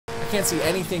can't see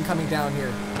anything coming down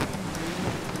here.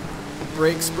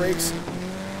 Brakes, brakes.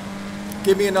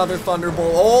 Give me another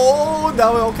Thunderbolt. Oh,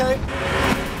 now okay.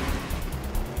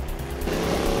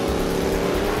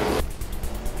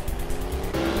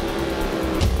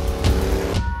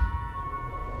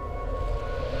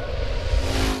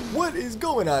 What is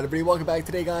going on, everybody? Welcome back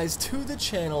today, guys, to the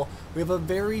channel. We have a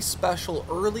very special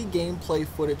early gameplay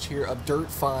footage here of Dirt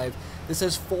 5. This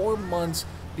is 4 months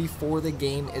before the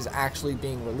game is actually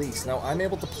being released. Now, I'm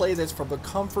able to play this from the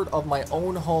comfort of my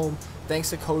own home thanks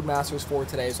to Codemasters for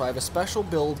today. So I have a special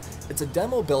build. It's a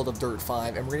demo build of Dirt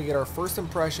 5, and we're going to get our first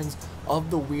impressions of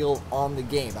the wheel on the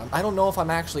game. I don't know if I'm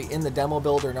actually in the demo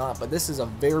build or not, but this is a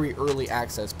very early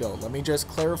access build. Let me just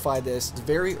clarify this. It's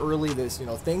very early.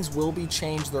 Things will be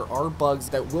changed. There are bugs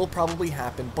that will probably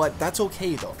happen, but that's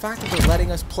okay though. The fact that they're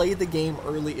letting us play the game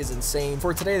early is insane.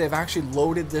 For today, they've actually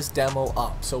loaded this demo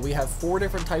up. So we have 4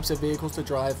 different types of vehicles to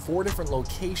drive, 4 different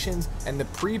locations, and the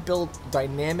pre-built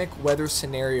dynamic weather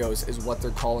scenarios is what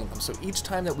they're calling them. So each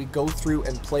time that we go through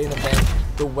and play an event,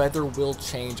 the weather will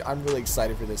change. I'm really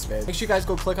excited for this, man. Make sure you guys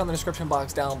go click on the description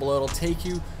box down below. It'll take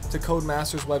you to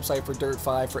Codemasters' website for Dirt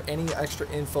 5 for any extra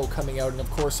info coming out, and of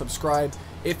course subscribe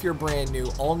if you're brand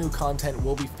new. All new content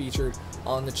will be featured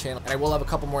on the channel, and I will have a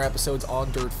couple more episodes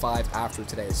on Dirt 5 after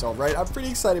today. So right, I'm pretty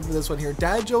excited for this one here.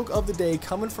 Dad joke of the day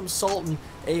coming from Sultan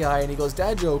AI, and he goes,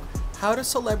 dad joke, how do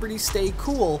celebrities stay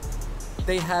cool?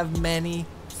 They have many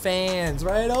fans,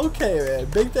 right? Okay, man.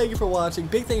 Big thank you for watching.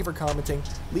 Big thank you for commenting.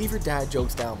 Leave your dad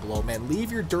jokes down below, man.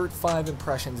 Leave your Dirt 5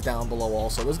 impressions down below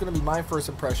also. This is going to be my first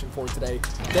impression for today.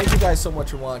 Thank you guys so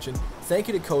much for watching. Thank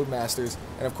you to Codemasters.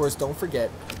 And of course, don't forget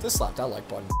to slap that like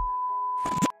button.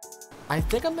 I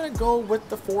think I'm going to go with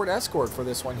the Ford Escort for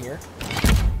this one here.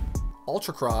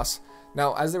 Ultra Cross.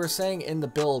 Now, as they were saying in the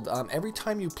build, every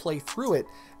time you play through it,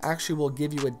 actually will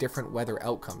give you a different weather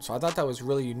outcome. So I thought that was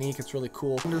really unique. It's really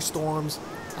cool. Thunderstorms,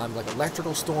 like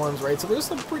electrical storms, right? So there's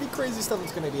some pretty crazy stuff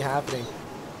that's going to be happening.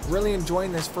 Really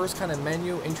enjoying this first kind of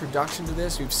menu introduction to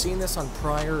this. We've seen this on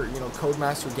prior,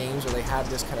 Codemaster games where they had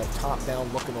this kind of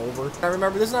top-down looking over. Now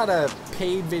remember, this is not a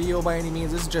paid video by any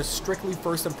means. This is just strictly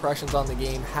first impressions on the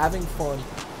game, having fun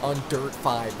on Dirt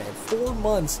 5, man. 4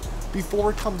 months before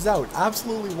it comes out.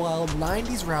 Absolutely wild.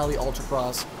 90s Rally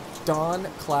Ultracross. Dawn,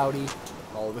 cloudy.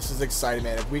 Oh, this is exciting,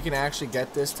 man. If we can actually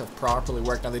get this to properly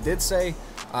work. Now, they did say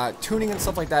tuning and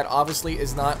stuff like that obviously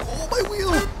is not... Oh, my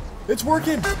wheel! It's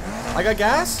working! I got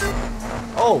gas?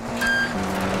 Oh.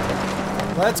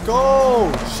 Let's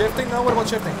go! Shifting? No, what about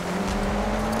shifting?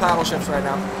 Paddle shifts right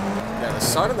now. Yeah, the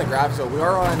sun and the graphics. So we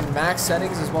are on max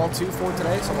settings as well, too, for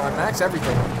today. So we're on max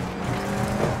everything.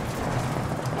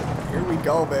 Here we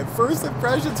go, man. First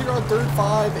impressions here on Dirt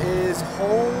 5 is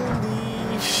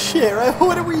holy shit, right?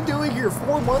 What are we doing here?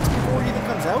 4 months before it even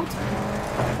comes out?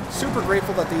 Super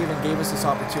grateful that they even gave us this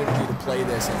opportunity to play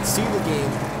this and see the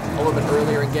game a little bit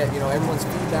earlier and get, everyone's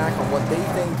feedback on what they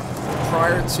think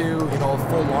prior to, a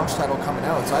full launch title coming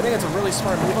out. So I think it's a really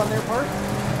smart move on their part.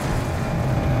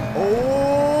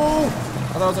 Oh!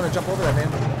 I thought I was going to jump over that,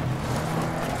 man.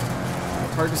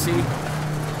 It's hard to see.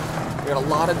 We got a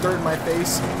lot of dirt in my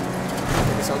face.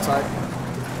 Take this outside.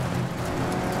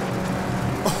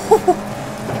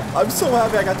 I'm so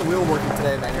happy I got the wheel working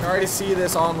today, man. You can already see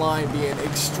this online being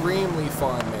extremely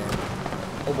fun, man.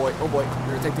 Oh boy, oh boy.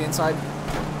 We're gonna take the inside.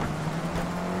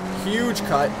 Huge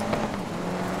cut.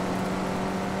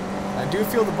 I do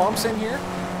feel the bumps in here.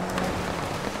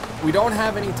 We don't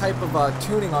have any type of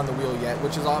tuning on the wheel yet,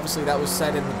 which is obviously, that was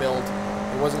said in the build.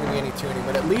 There wasn't going to be any tuning,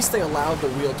 but at least they allowed the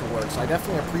wheel to work, so I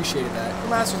definitely appreciated that.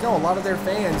 Masters know a lot of their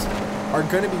fans are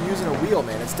going to be using a wheel,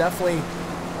 man. It's definitely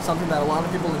something that a lot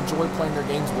of people enjoy playing their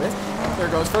games with. There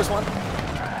goes, first one.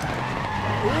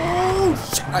 Ooh,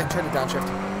 shit, I tried to downshift.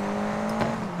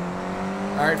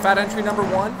 Alright, fat entry number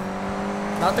 1.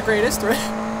 Not the greatest, right?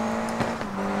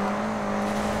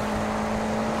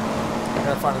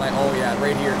 Gotta find a line. Oh yeah,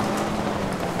 right here.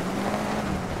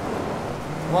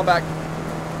 Come on back.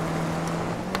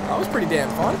 That was pretty damn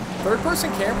fun.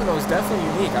 Third-person camera, though, is definitely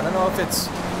unique. I don't know if it's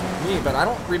me, but I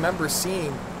don't remember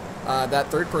seeing that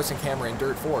third-person camera in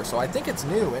Dirt 4, so I think it's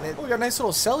new. And we got a nice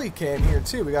little celly cam here,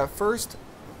 too. We got first,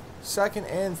 second,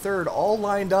 and third all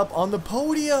lined up on the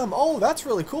podium. Oh, that's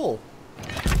really cool.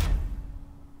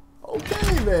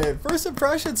 Okay, man. First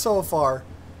impression so far.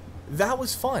 That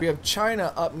was fun. We have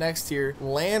China up next here.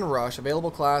 Land Rush,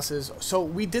 available classes. So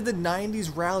we did the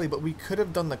 90s rally, but we could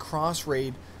have done the cross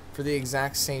raid for the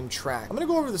exact same track. I'm gonna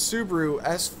go over the Subaru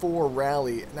S4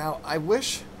 Rally. Now, I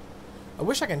wish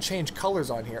I can change colors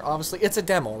on here. Obviously, it's a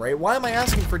demo, right? Why am I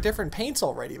asking for different paints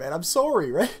already, man? I'm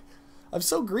sorry, right? I'm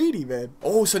so greedy, man.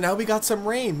 Oh, so now we got some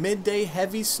rain. Midday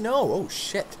heavy snow. Oh,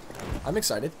 shit. I'm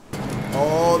excited.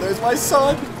 Oh, there's my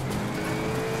sun.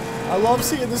 I love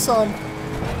seeing the sun. Hit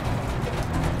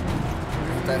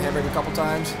that handbrake a couple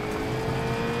times.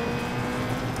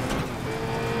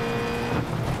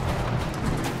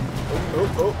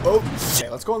 Oh. Okay,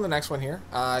 let's go on the next one here.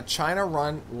 China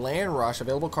Run Land Rush.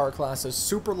 Available car classes.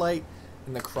 Super Light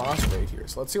and the Cross Raid here.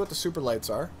 So let's see what the super lights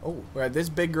are. Oh, we got this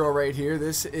big girl right here.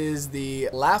 This is the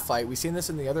Lafite. We've seen this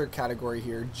in the other category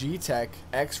here. G-Tech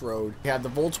X-Road. We have the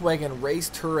Volkswagen Race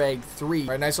Touareg 3.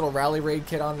 Right, nice little rally raid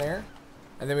kit on there.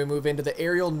 And then we move into the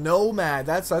Aerial Nomad.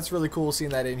 That's really cool seeing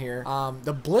that in here.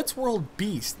 The Blitz World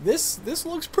Beast. This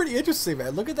looks pretty interesting,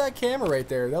 man. Look at that camera right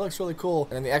there. That looks really cool.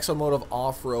 And then the Exomotive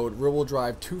Off-Road rear-wheel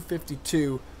drive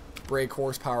 252 brake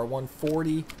horsepower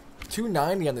 140.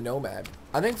 290 on the Nomad.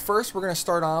 I think first we're going to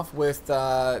start off with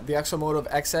the Exomotive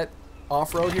Exet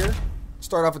Off-Road here.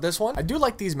 Start off with this one. I do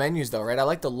like these menus though, right? I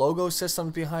like the logo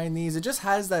systems behind these. It just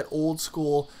has that old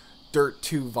school Dirt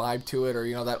 2 vibe to it, or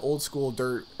you know, that old school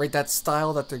dirt, right? That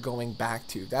style that they're going back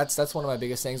to. That's one of my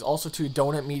biggest things. Also too,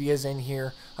 Donut Media's in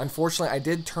here. Unfortunately, I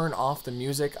did turn off the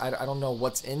music. I don't know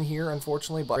what's in here,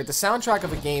 unfortunately, but right, the soundtrack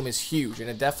of a game is huge, and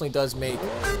it definitely does make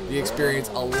the experience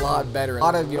a lot better. A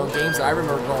lot of, you know, games that I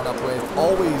remember growing up with,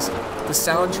 always the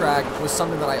soundtrack was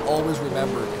something that I always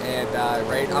remembered. And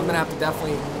right, I'm gonna have to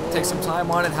definitely take some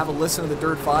time on it, have a listen to the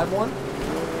Dirt 5 one.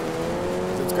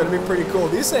 It's going to be pretty cool.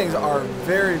 These things are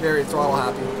very, very throttle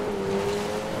happy.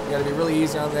 You got to be really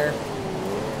easy on there.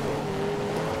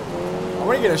 I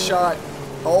want to get a shot.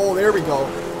 Oh, there we go.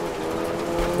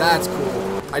 That's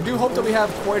cool. I do hope that we have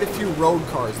quite a few road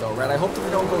cars though, right? I hope that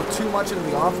we don't go too much into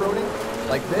the off-roading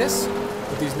like this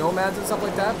with these Nomads and stuff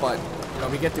like that, but you know,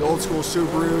 we get the old school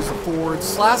Subarus, the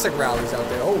Fords, classic rallies out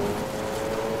there. Oh,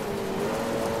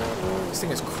 this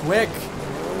thing is quick.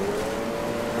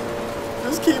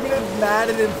 Just keeping it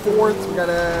matted in fourth. We got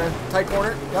a tight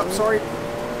corner. Yep, sorry.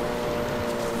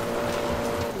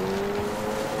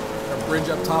 Got a bridge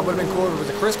up top. Would have been cool if it was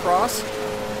a crisscross.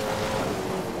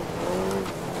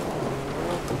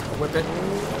 Whip it.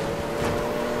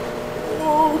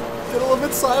 Whoa! Get a little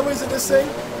bit sideways in this thing.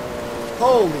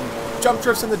 Holy. Jump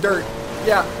drifts in the dirt.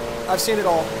 Yeah, I've seen it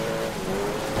all.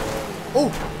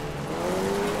 Oh!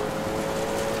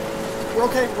 We're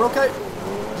okay. We're okay.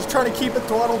 Just trying to keep it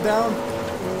throttled down.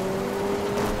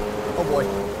 Oh boy.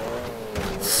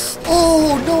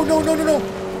 Oh, no.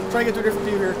 Trying to get to a different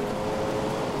view here.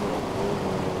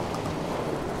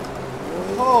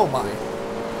 Oh my.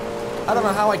 I don't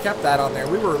know how I kept that on there.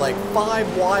 We were like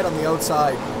 5 wide on the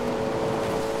outside.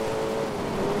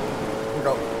 Here we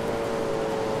go.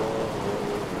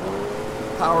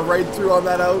 Power right through on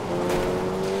that out.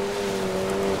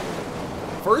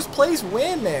 First place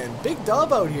win, man. Big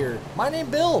dub out here. My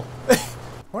name Bill.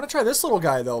 I want to try this little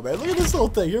guy though, man. Look at this little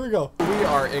thing. Here we go. We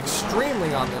are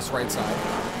extremely on this right side.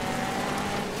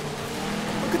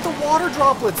 Look at the water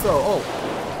droplets though. Oh,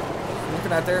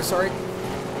 looking at there, sorry.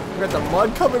 We got the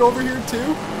mud coming over here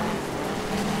too.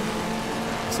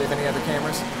 Save any other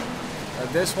cameras.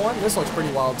 This one, this looks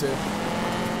pretty wild too.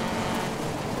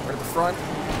 Right at the front.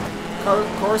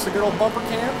 Of course, the good old bumper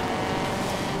cam.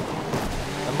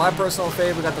 And my personal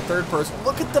favorite, we got the third person.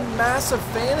 Look at the massive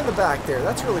fan in the back there.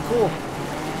 That's really cool.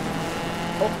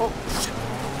 Oh, shit.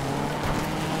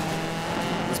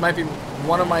 This might be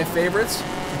one of my favorites,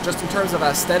 just in terms of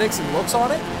aesthetics and looks on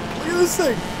it. Look at this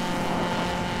thing.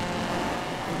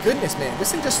 Goodness, man.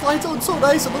 This thing just slides out so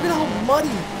nice, and look at how muddy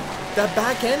that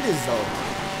back end is, though.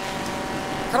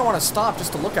 I kind of want to stop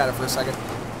just to look at it for a second.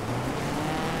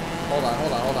 Hold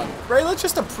on. Right, let's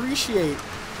just appreciate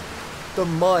the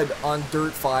mud on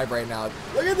Dirt 5 right now.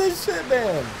 Look at this shit,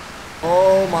 man.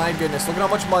 Oh, my goodness. Look at how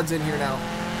much mud's in here now.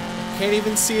 Can't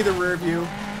even see the rear view.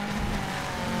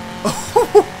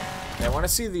 Okay, I want to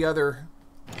see the other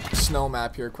snow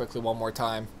map here quickly one more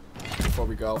time before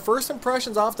we go. First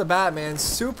impressions off the bat, man.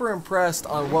 Super impressed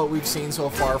on what we've seen so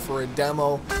far for a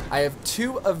demo. I have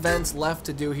 2 events left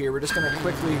to do here. We're just going to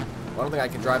quickly... Well, I don't think I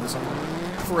can drive this one.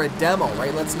 For a demo,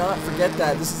 right? Let's not forget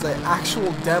that. This is an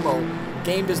actual demo.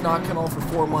 Game does not come out for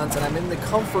 4 months, and I'm in the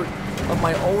comfort of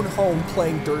my own home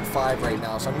playing Dirt 5 right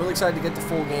now. So I'm really excited to get the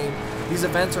full game. These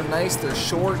events are nice, they're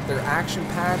short, they're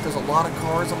action-packed, there's a lot of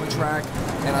cars on the track,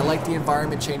 and I like the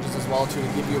environment changes as well too, to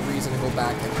give you a reason to go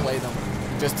back and play them,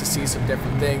 just to see some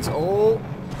different things. Oh,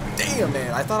 damn,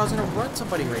 man, I thought I was going to run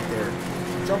somebody right there.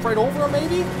 Jump right over him,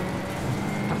 maybe?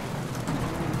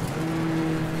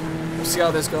 We'll see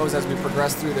how this goes as we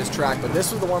progress through this track, but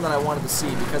this was the one that I wanted to see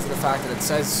because of the fact that it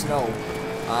says snow.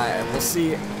 We'll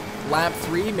see lap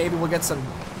 3, maybe we'll get some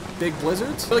big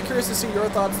blizzards. Really curious to see your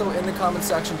thoughts though in the comment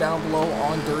section down below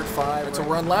on Dirt 5. So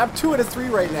we're on lap 2 out of 3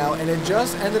 right now, and it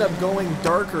just ended up going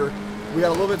darker. We got a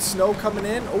little bit of snow coming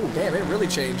in. Oh damn, it really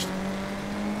changed.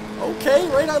 Okay,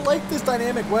 right, I like this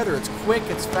dynamic weather. It's quick,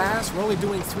 it's fast. We're only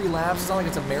doing 3 laps. It's not like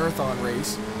it's a marathon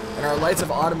race. And our lights have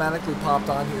automatically popped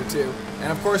on here too.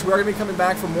 And of course, we are going to be coming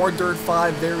back for more Dirt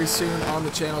 5 very soon on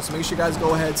the channel. So make sure you guys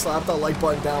go ahead, slap that like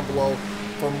button down below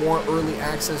for more early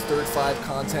access Dirt 5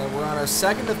 content. We're on our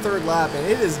 2nd to 3rd lap, and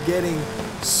it is getting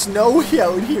snowy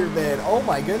out here, man. Oh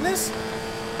my goodness.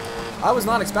 I was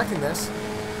not expecting this.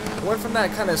 It went from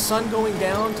that kind of sun going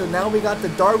down to now we got the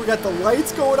dark, we got the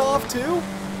lights going off too.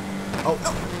 Oh,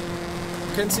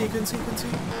 no. Couldn't see.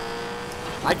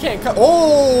 I can't cut.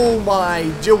 Oh, my.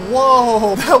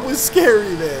 Whoa. That was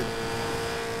scary, man.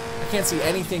 I can't see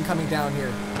anything coming down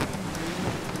here.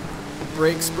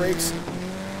 Brakes.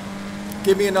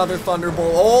 Give me another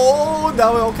Thunderbolt. Oh,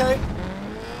 that was okay.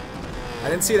 I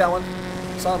didn't see that one.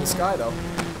 Saw it in the sky, though.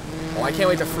 Oh, I can't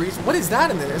wait to freeze. What is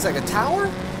that in there? It's like a tower?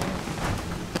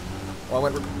 Oh, I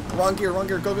went wrong gear.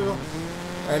 Go.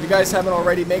 And if you guys haven't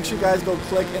already, make sure you guys go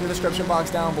click in the description box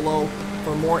down below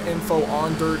for more info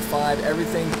on Dirt 5.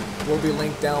 Everything will be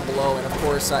linked down below. And of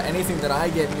course, anything that I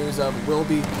get news of will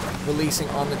be releasing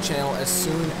on the channel as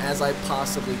soon as I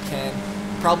possibly can.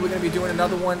 Probably going to be doing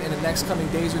another one in the next coming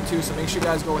days or two. So make sure you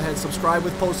guys go ahead, subscribe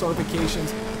with post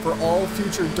notifications for all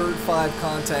future Dirt 5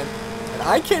 content. And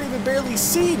I can't even barely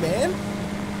see, man.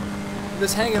 I'm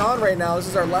just hanging on right now. This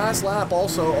is our last lap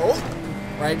also.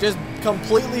 Oh, right, just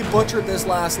completely butchered this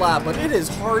last lap, but it is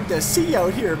hard to see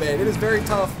out here, man. It is very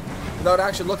tough without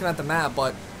actually looking at the map,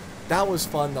 but that was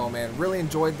fun though, man. Really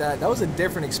enjoyed that. That was a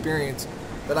different experience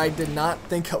that I did not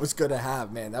think I was gonna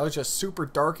have, man. That was just super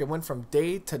dark. It went from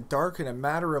day to dark in a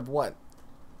matter of what,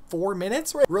 4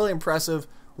 minutes? Right? Really impressive,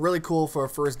 really cool for a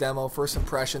first demo, first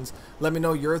impressions. Let me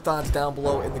know your thoughts down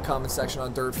below in the comment section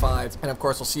on Dirt 5, and of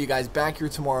course I'll see you guys back here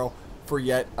tomorrow for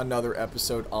yet another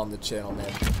episode on the channel,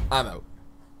 man. I'm out.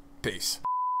 Peace.